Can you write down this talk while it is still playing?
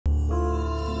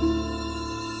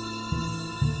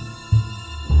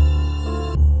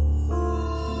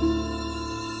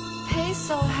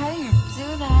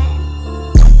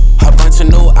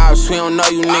ops, we don't know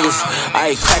you niggas.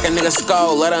 Ayy, crack a nigga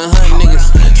skull, let her hunt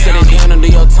niggas. Sit it down and do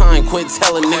your time, quit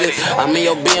telling niggas. I'm in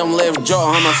your BM lift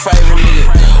jaw, I'm a favorite nigga.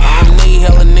 I don't need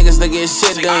hella niggas to get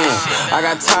shit done. I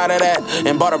got tired of that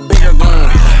and bought a bigger gun.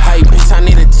 Hey bitch, I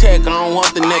need a check, I don't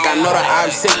want the neck. I know the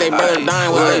ops sick, they brother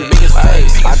dying with their biggest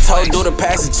face. I told dude to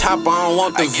pass the chopper, I don't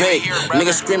want the Vic.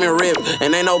 Niggas screaming rip,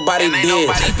 and ain't nobody dead.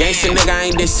 Gangsta nigga,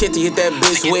 I ain't this shit to hit that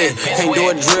bitch with. Can't do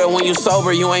a drill when you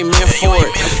sober, you ain't meant for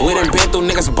it. We done been through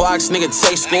niggas blocks, nigga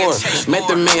check score. Met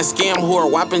the man, scam whore,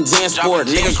 whopping Jan Sport.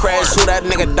 Nigga crash, who that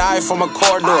nigga died from a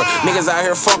corridor. Niggas out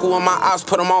here fucking with my ops,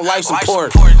 put them on life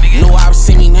support. New ops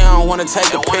see me now, don't wanna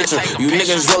take a picture. You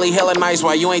niggas really hella nice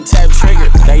while you ain't tap trigger.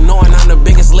 They knowin' I'm the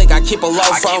biggest lick, I keep a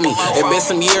low for me. It been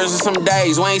some years and some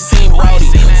days, we ain't seen Brody.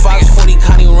 Fox 40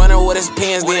 Connie running with his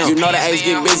pants down. You know the A's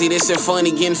get busy, this shit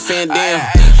funny, getting fanned down.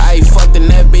 Ayy, fuck the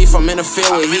net beef, I'm in the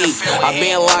field with heat. I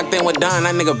been locked in with Don,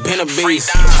 that nigga been a beast.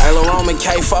 Ayy, Lil Roman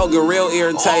K4 get real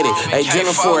irritated. Ayy,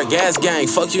 Jennifer, gas gang,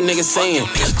 fuck you niggas saying.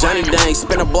 Johnny Dang,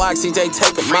 spin a block, CJ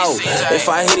take him out. If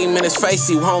I hit him in his face,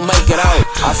 he won't make it out.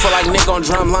 I feel like Nick on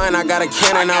drum line, I got a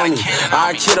cannon on me.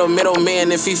 I kill a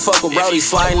middleman if he fuck with Brody.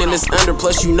 Sliding in this under,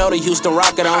 plus you know the Houston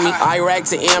Rocket on me. Iraq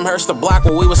to Amherst, the block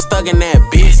where we was stuck in that,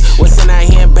 bitch. What's in that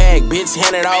handbag, bitch,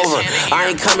 hand it over. I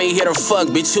ain't coming here to fuck,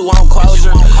 bitch, you want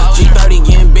closure? G30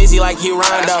 getting busy like he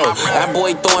Rondo. That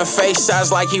boy throwing face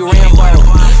shots like he Rambo.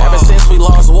 Ever since we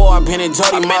lost war, I been in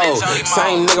Jody mode.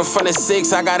 Same nigga from the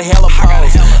 6, I got hella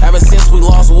pose. Ever since we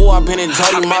lost war, I been in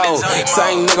Jody mode.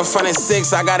 Same nigga from the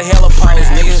 6, I got hella pose,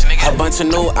 nigga. A bunch of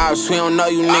new ops, we don't know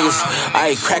you niggas.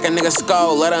 Ayy, crack a nigga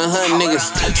skull, let her hunt niggas.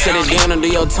 Sit it down and do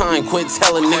your time, quit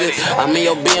telling niggas. I'm in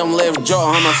your BM lift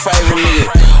jaw, I'm a favorite nigga.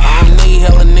 I don't need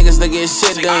hella niggas to get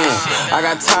shit done. I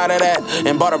got tired of that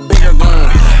and bought a bigger gun.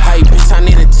 Hey bitch, I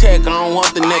need a check, I don't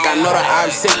want the neck. I know the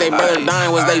ops sick, they brother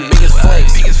dying was they biggest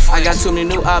flex. I got too many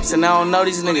new ops and I don't know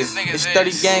these niggas. It's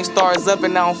 30 gang stars up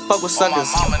and I don't fuck with suckers.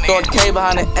 Throw a K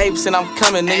behind the apes and I'm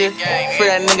coming, nigga. Free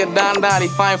that nigga Don, he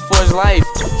fight for his life.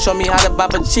 Show me how to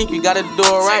bop a chink, you gotta do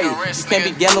it right. You can't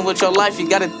be gambling with your life, you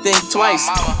gotta think twice.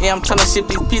 Yeah, I'm tryna ship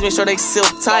these pieces, make sure they seal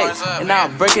tight. And I'll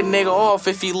break a nigga off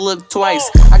if he look twice.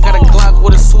 I got a Glock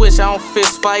with a switch, I don't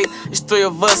fist fight. It's 3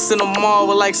 of us in the mall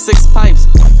with like 6 pipes.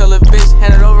 Tell a bitch,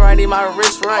 hand it over, I need my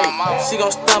wrist right. She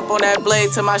gon' stump on that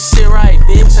blade till my shit right,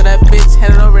 bitch. Tell that bitch,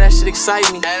 hand it over, that shit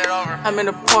excite me. I'm in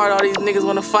the part, all these niggas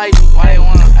wanna fight me.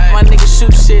 My niggas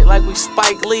shoot shit like we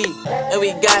Spike Lee. And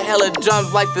we got hella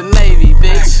drums like the Navy,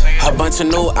 bitch. A bunch of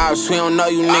new ops, we don't know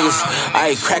you niggas.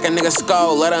 Ayy, crack a nigga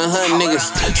skull, let her hunt niggas.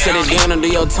 Sit it down and do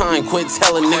your time, quit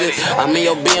telling niggas. I'm in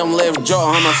your BM lift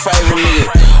jaw, I'm a favorite nigga.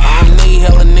 I don't need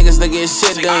hella niggas to get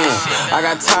shit done. I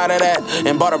got tired of that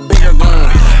and bought a bigger gun.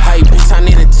 Hey bitch, I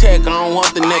need a check, I don't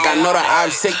want the neck. I know the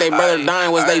ops sick, they brother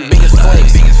dying was they biggest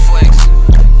flex.